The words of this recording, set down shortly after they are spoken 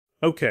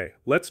Okay,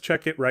 let's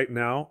check it right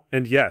now,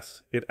 and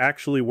yes, it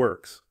actually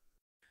works.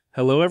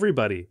 Hello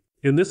everybody.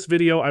 In this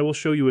video I will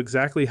show you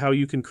exactly how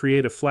you can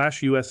create a Flash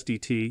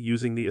USDT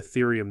using the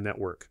Ethereum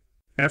network.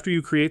 After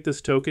you create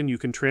this token, you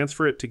can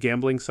transfer it to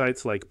gambling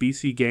sites like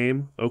BC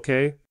Game.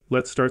 Okay,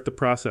 let's start the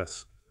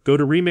process. Go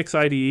to Remix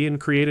IDE and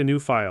create a new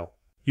file.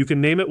 You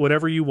can name it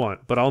whatever you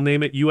want, but I'll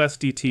name it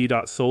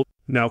USDT.sol.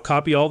 Now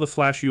copy all the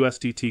Flash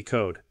USDT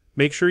code.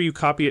 Make sure you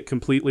copy it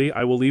completely.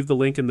 I will leave the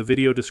link in the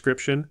video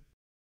description.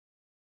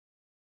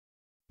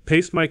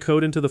 Paste my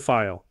code into the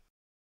file.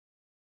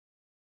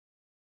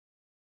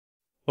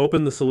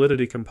 Open the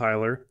Solidity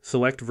compiler,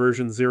 select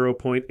version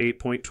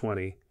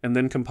 0.8.20, and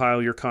then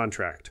compile your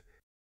contract.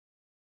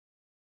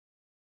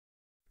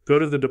 Go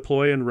to the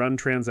Deploy and Run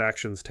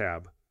Transactions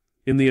tab.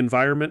 In the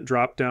Environment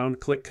drop-down,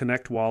 click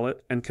Connect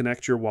Wallet and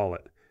connect your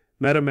wallet.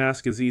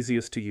 MetaMask is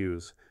easiest to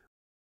use.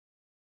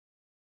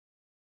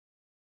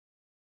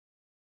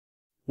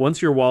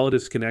 Once your wallet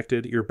is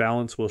connected, your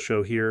balance will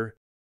show here.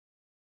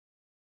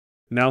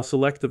 Now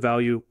select the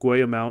value,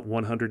 GUI amount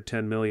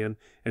 110 million,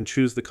 and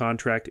choose the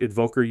contract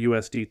Invoker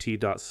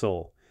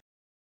USDT.sol.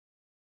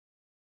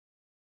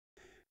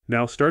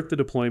 Now start the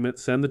deployment,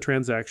 send the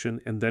transaction,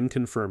 and then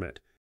confirm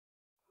it.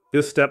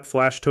 This step,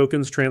 Flash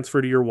tokens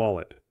transfer to your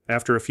wallet.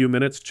 After a few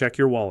minutes, check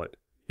your wallet.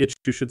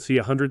 You should see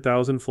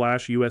 100,000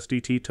 Flash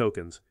USDT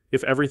tokens,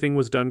 if everything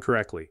was done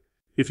correctly.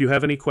 If you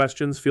have any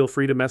questions, feel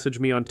free to message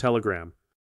me on Telegram.